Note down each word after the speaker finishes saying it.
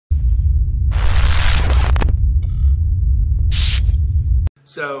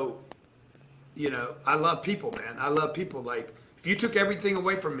So, I love people, man. I love people. Like, if you took everything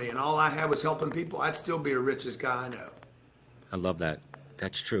away from me and all I had was helping people, I'd still be the richest guy I know. I love that.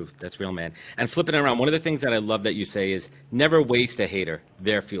 That's true. That's real, man. And flipping it around, one of the things that I love that you say is never waste a hater,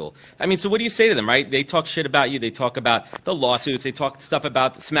 their fuel. I mean, so what do you say to them, right? They talk shit about you. They talk about the lawsuits. They talk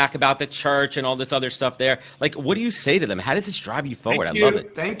smack about the church and all this other stuff there. Like, what do you say to them? How does this drive you forward? I love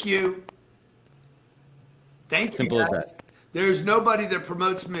it. Thank you. Thank you. Simple as that. There's nobody that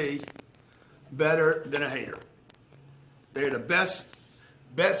promotes me better than a hater. They're the best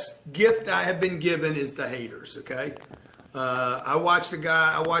gift I have been given is the haters, okay? I watched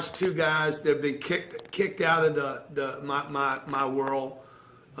two guys that have been kicked out of my world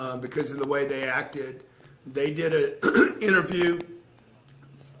because of the way they acted. They did an interview,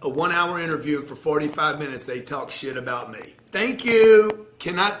 a 1 hour interview, and for 45 minutes they talked shit about me. Thank you.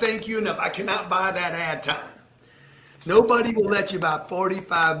 Cannot thank you enough. I cannot buy that ad time. Nobody will let you buy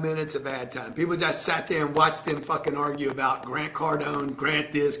 45 minutes of ad time. People just sat there and watched them fucking argue about Grant Cardone,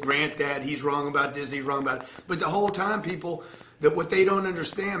 Grant this, Grant that. He's wrong about this, he's wrong about it. But the whole time, people, that what they don't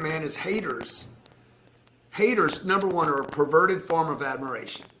understand, man, is haters. Haters, number one, are a perverted form of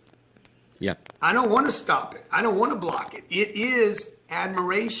admiration. Yeah. I don't want to stop it. I don't want to block it. It is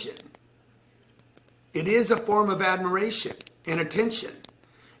admiration. It is a form of admiration and attention.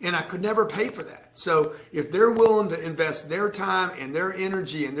 And I could never pay for that. So if they're willing to invest their time and their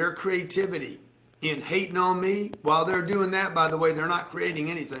energy and their creativity in hating on me, while they're doing that, by the way, they're not creating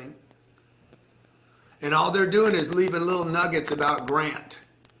anything. And all they're doing is leaving little nuggets about Grant.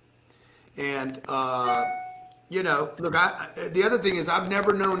 And, look, the other thing is I've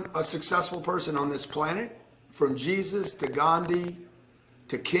never known a successful person on this planet, from Jesus to Gandhi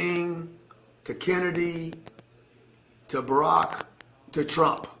to King to Kennedy to Barack to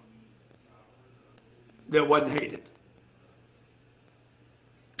Trump, that wasn't hated.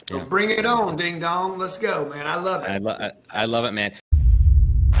 So bring it on, ding dong. Let's go, man. I love it. I love it, man.